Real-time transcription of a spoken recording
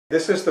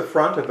This is the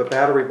front of a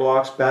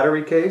BatteryBlocs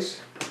battery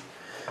case.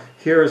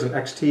 Here is an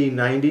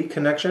XT90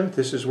 connection.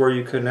 This is where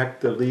you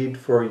connect the lead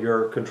for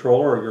your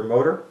controller or your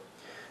motor.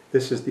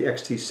 This is the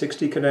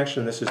XT60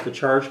 connection. This is the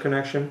charge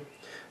connection.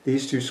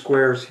 These two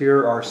squares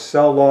here are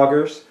cell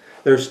loggers.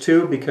 There's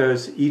two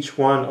because each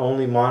one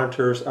only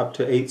monitors up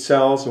to 8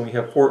 cells and we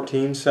have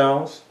 14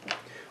 cells.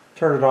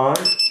 Turn it on.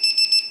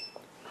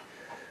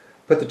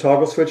 Put the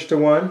toggle switch to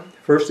 1.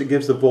 First it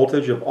gives the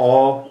voltage of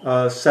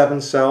all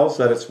 7 cells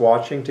that it's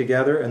watching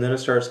together, and then it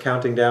starts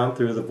counting down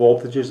through the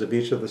voltages of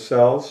each of the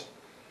cells.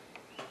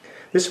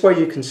 This way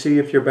you can see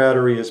if your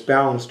battery is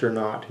balanced or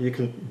not. You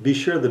can be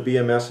sure the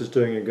BMS is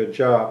doing a good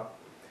job.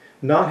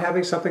 Not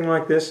having something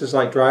like this is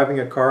like driving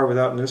a car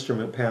without an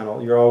instrument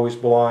panel. You're always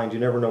blind. You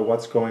never know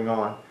what's going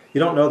on. You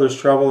don't know there's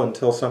trouble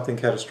until something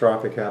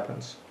catastrophic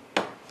happens.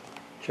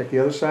 Check the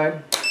other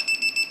side.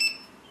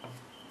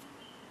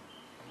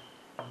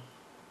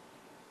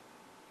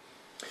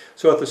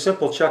 So with a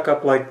simple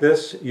checkup like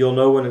this, you'll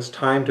know when it's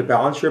time to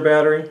balance your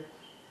battery,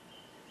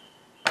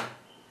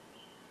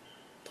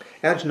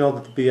 and you know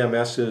that the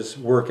BMS is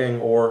working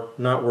or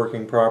not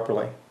working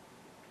properly.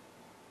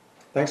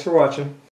 Thanks for watching.